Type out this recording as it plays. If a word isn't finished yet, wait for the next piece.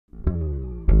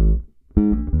Hey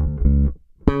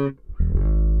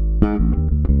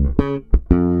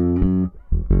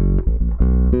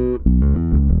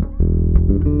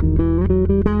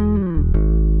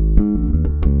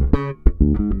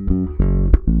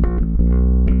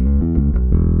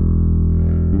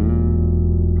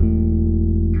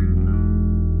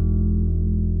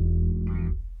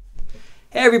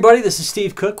everybody, this is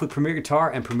Steve Cook with Premier Guitar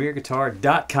and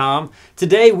PremierGuitar.com.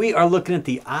 Today we are looking at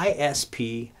the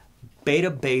ISP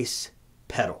Beta Bass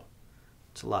pedal.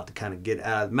 It's a lot to kind of get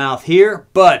out of the mouth here,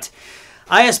 but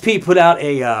ISP put out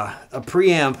a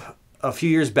preamp a few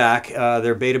years back,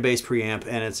 their Beta Bass preamp,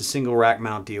 and it's a single rack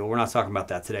mount deal. We're not talking about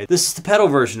that today. This is the pedal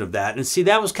version of that, and see,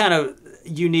 that was kind of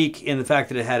unique in the fact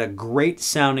that it had a great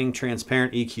sounding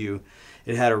transparent EQ.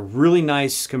 It had a really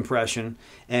nice compression,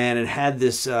 and it had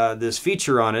this this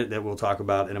feature on it that we'll talk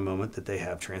about in a moment that they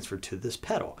have transferred to this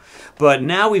pedal. But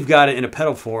now we've got it in a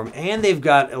pedal form, and they've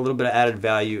got a little bit of added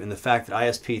value in the fact that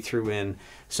ISP threw in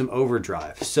some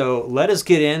overdrive. So let us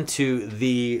get into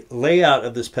the layout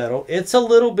of this pedal. It's a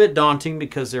little bit daunting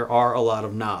because there are a lot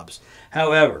of knobs.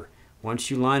 However, once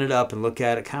you line it up and look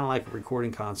at it kind of like a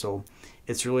recording console,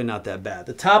 it's really not that bad.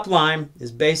 The top line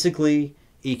is basically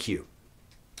EQ,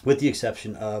 with the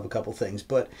exception of a couple things.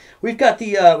 But we've got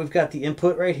the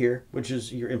input right here, which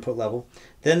is your input level.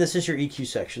 Then this is your EQ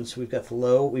section. So we've got the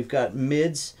low, we've got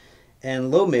mids and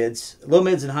low mids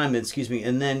and high mids, excuse me,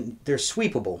 and then they're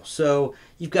sweepable. So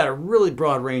you've got a really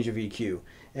broad range of EQ.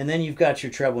 And then you've got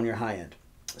your treble and your high end.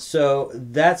 So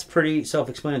that's pretty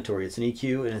self-explanatory. It's an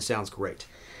EQ and it sounds great.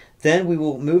 Then we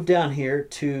will move down here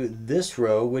to this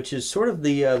row, which is sort of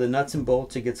the nuts and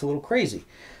bolts. It gets a little crazy.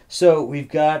 So we've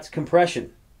got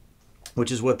compression,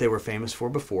 which is what they were famous for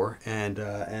before, and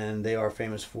they are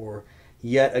famous for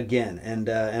yet again. And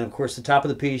of course, the top of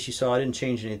the piece, you saw I didn't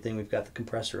change anything. We've got the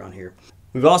compressor on here.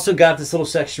 We've also got this little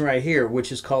section right here,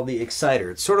 which is called the exciter.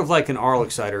 It's sort of like an ARL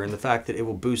exciter in the fact that it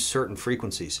will boost certain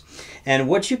frequencies. And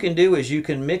what you can do is you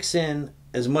can mix in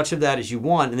as much of that as you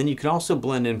want, and then you can also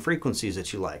blend in frequencies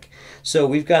that you like. So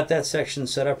we've got that section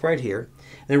set up right here.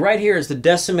 And then right here is the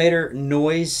Decimator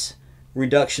noise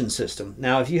reduction system.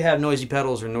 Now, if you have noisy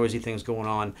pedals or noisy things going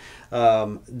on,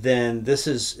 then this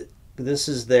is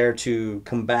there to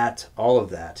combat all of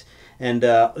that. And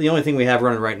the only thing we have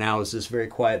running right now is this very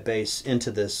quiet bass into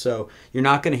this. So you're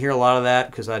not going to hear a lot of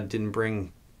that because I didn't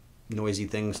bring noisy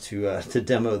things to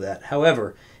demo that.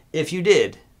 However, if you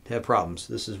did have problems,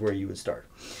 this is where you would start.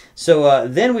 So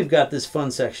then we've got this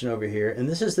fun section over here, and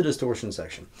this is the distortion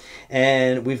section.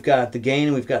 And we've got the gain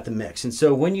and we've got the mix. And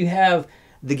so when you have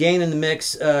the gain and the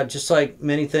mix, just like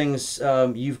many things,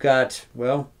 you've got,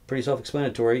 well, pretty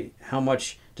self-explanatory, how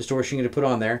much distortion you're going to put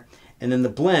on there, and then the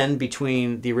blend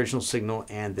between the original signal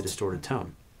and the distorted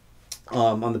tone.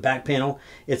 On the back panel,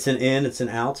 it's an in, it's an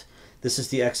out. This is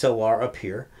the XLR up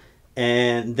here.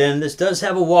 And then this does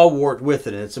have a wall-wart with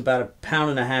it, and it's about 1.5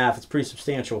 pounds. It's pretty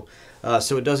substantial.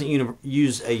 So it doesn't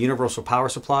use a universal power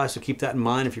supply, so keep that in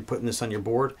mind if you're putting this on your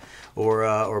board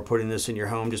or putting this in your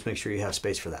home. Just make sure you have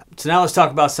space for that. So now let's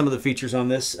talk about some of the features on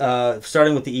this,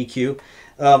 starting with the EQ.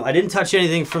 I didn't touch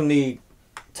anything from the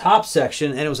top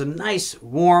section, and it was a nice,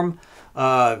 warm,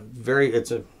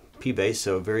 it's a P-bass,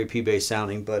 so very P-bass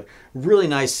sounding, but really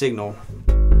nice signal.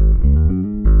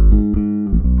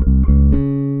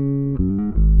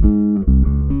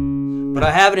 But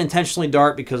I have it intentionally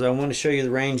dark because I want to show you the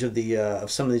range of the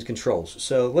of some of these controls.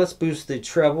 So let's boost the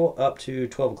treble up to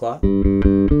 12 o'clock.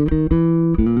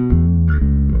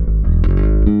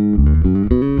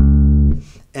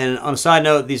 And on a side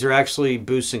note, these are actually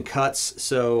boosts and cuts.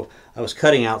 So I was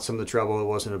cutting out some of the treble. It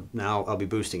wasn't now I'll be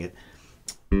boosting it.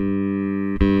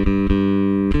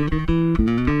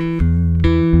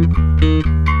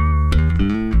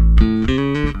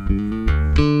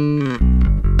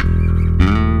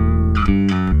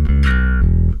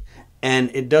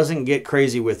 And it doesn't get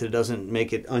crazy with it. It doesn't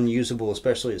make it unusable,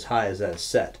 especially as high as that is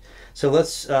set. So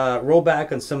let's roll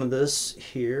back on some of this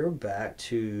here, back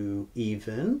to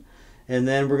even. And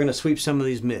then we're going to sweep some of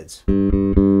these mids.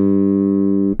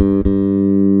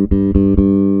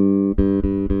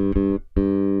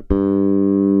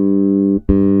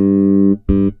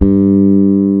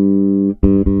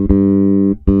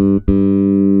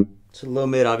 So low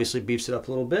mid obviously beefs it up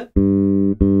a little bit.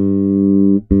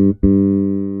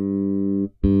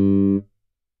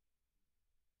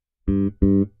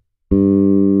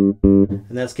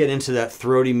 And let's get into that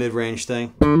throaty mid-range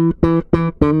thing.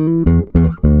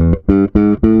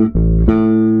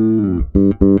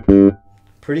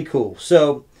 Pretty cool.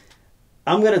 So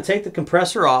I'm going to take the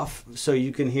compressor off so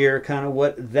you can hear kind of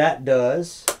what that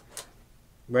does.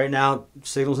 Right now,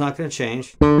 signal's not going to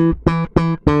change.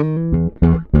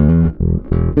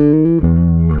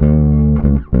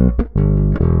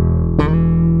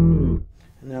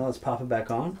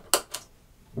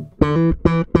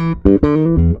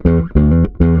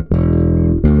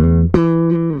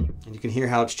 can hear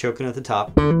how it's choking at the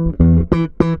top.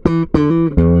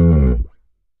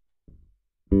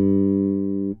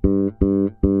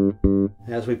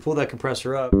 As we pull that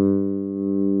compressor up,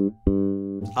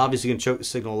 obviously going to choke the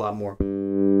signal a lot more.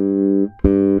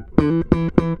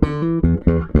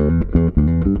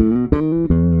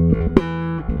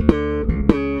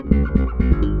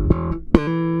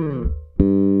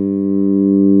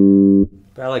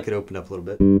 But I like it opened up a little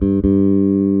bit.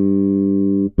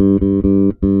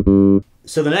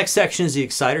 So the next section is the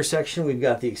exciter section. We've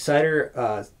got the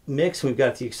exciter mix, and we've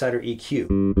got the exciter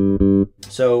EQ.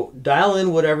 So dial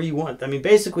in whatever you want. I mean,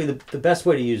 basically the best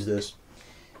way to use this,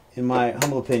 in my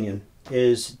humble opinion,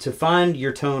 is to find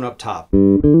your tone up top. You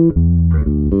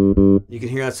can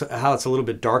hear how it's a little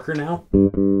bit darker now.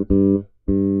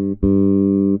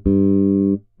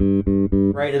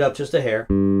 Brighten it up just a hair.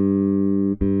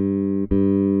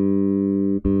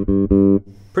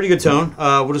 Pretty good tone.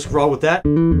 We'll just roll with that.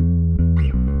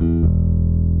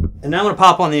 And now I'm going to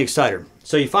pop on the exciter.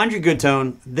 So you find your good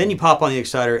tone, then you pop on the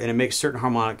exciter, and it makes certain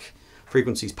harmonic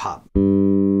frequencies pop. So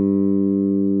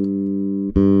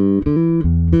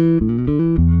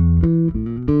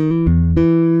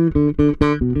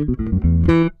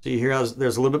you hear how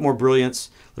there's a little bit more brilliance,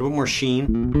 a little bit more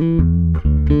sheen.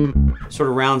 Sort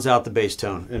of rounds out the bass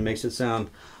tone and makes it sound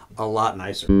a lot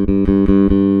nicer.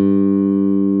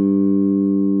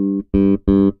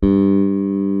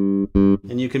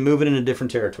 And you can move it in a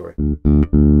different territory.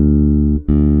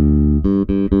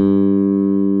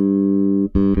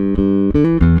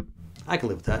 I can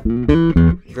live with that.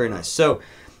 Very nice. So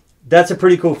that's a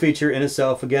pretty cool feature in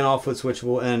itself. Again, all foot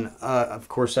switchable, and of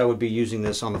course I would be using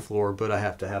this on the floor, but I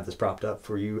have to have this propped up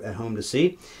for you at home to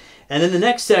see. And then the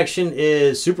next section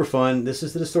is super fun. This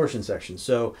is the distortion section.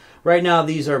 So right now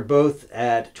these are both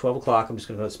at 12 o'clock. I'm just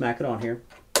going to smack it on here.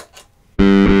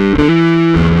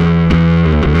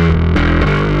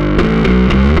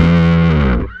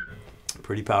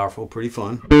 Pretty powerful, pretty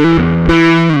fun.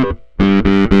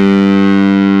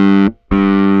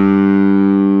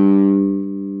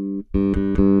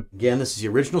 Again, this is the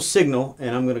original signal,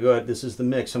 and I'm going to go ahead, this is the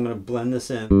mix. I'm going to blend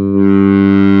this in.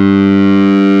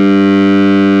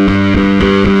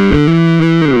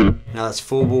 Now that's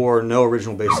full bore, no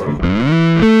original bass signal.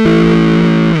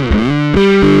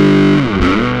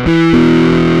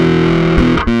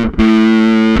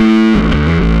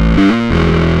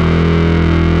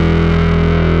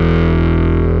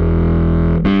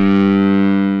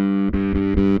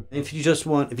 If you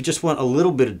just want a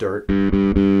little bit of dirt,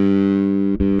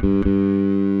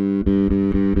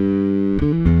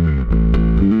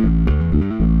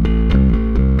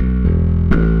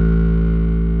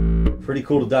 pretty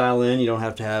cool to dial in. You don't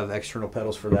have to have external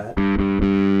pedals for that.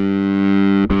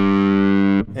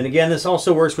 And again, this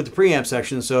also works with the preamp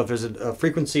section, so if there's a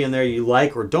frequency in there you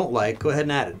like or don't like, go ahead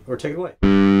and add it or take it away.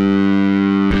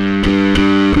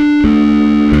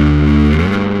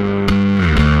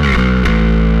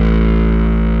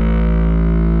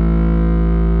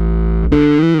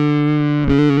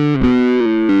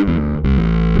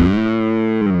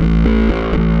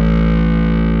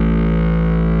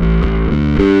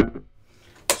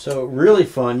 So really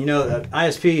fun. You know,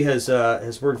 ISP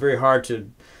has worked very hard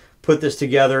to put this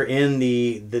together in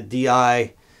the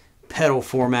DI pedal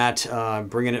format,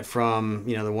 bringing it from,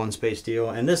 you know, the one space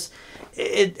deal. And this,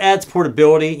 it adds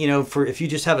portability, you know, for if you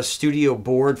just have a studio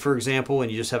board, for example,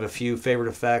 and you just have a few favorite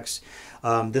effects.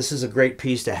 This is a great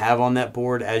piece to have on that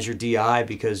board as your DI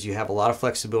because you have a lot of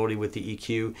flexibility with the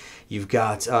EQ. You've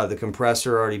got the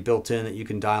compressor already built in that you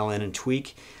can dial in and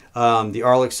tweak. The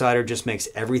Arl exciter just makes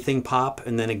everything pop,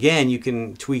 and then again you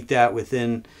can tweak that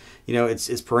within, you know, its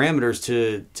parameters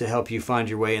to help you find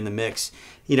your way in the mix,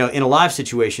 you know, in a live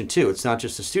situation too. It's not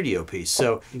just a studio piece,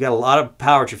 so you've got a lot of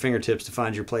power at your fingertips to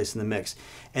find your place in the mix.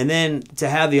 And then to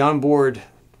have the onboard,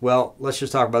 well, let's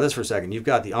just talk about this for a second. You've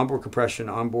got the onboard compression,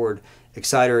 onboard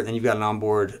exciter, and then you've got an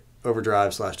onboard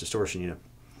overdrive / distortion unit.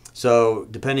 So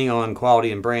depending on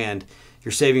quality and brand,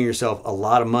 you're saving yourself a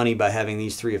lot of money by having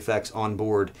these three effects on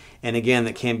board. And again,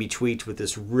 that can be tweaked with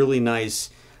this really nice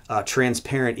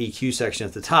transparent EQ section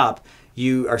at the top.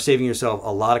 You are saving yourself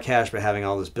a lot of cash by having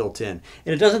all this built in.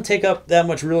 And it doesn't take up that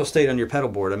much real estate on your pedal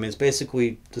board. I mean, it's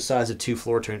basically the size of two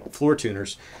floor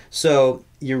tuners. So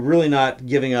you're really not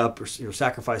giving up or you're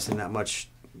sacrificing that much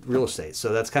real estate.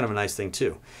 So that's kind of a nice thing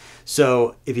too.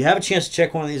 So if you have a chance to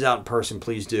check one of these out in person,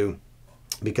 please do,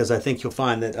 because I think you'll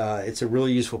find that it's a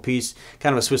really useful piece,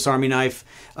 kind of a Swiss Army knife,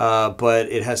 but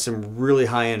it has some really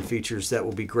high-end features that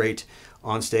will be great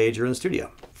on stage or in the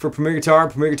studio. For Premier Guitar,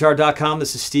 PremierGuitar.com,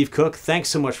 this is Steve Cook. Thanks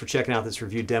so much for checking out this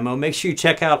review demo. Make sure you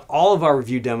check out all of our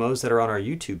review demos that are on our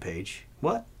YouTube page.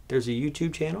 What? There's a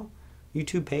YouTube channel?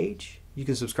 YouTube page? You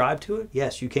can subscribe to it?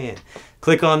 Yes, you can.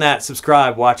 Click on that,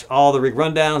 subscribe, watch all the rig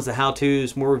rundowns, the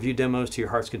how-tos, more review demos to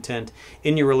your heart's content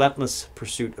in your relentless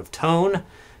pursuit of tone,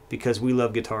 because we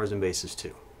love guitars and basses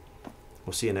too.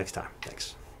 We'll see you next time.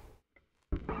 Thanks.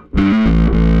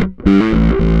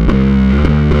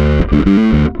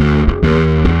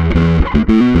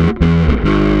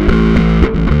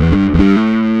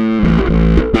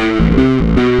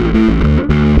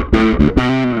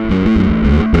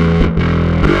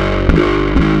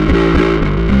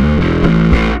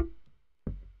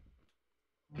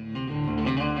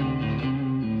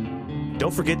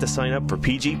 Don't forget to sign up for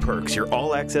PG Perks, your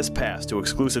all-access pass to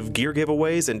exclusive gear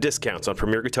giveaways and discounts on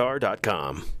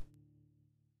PremierGuitar.com.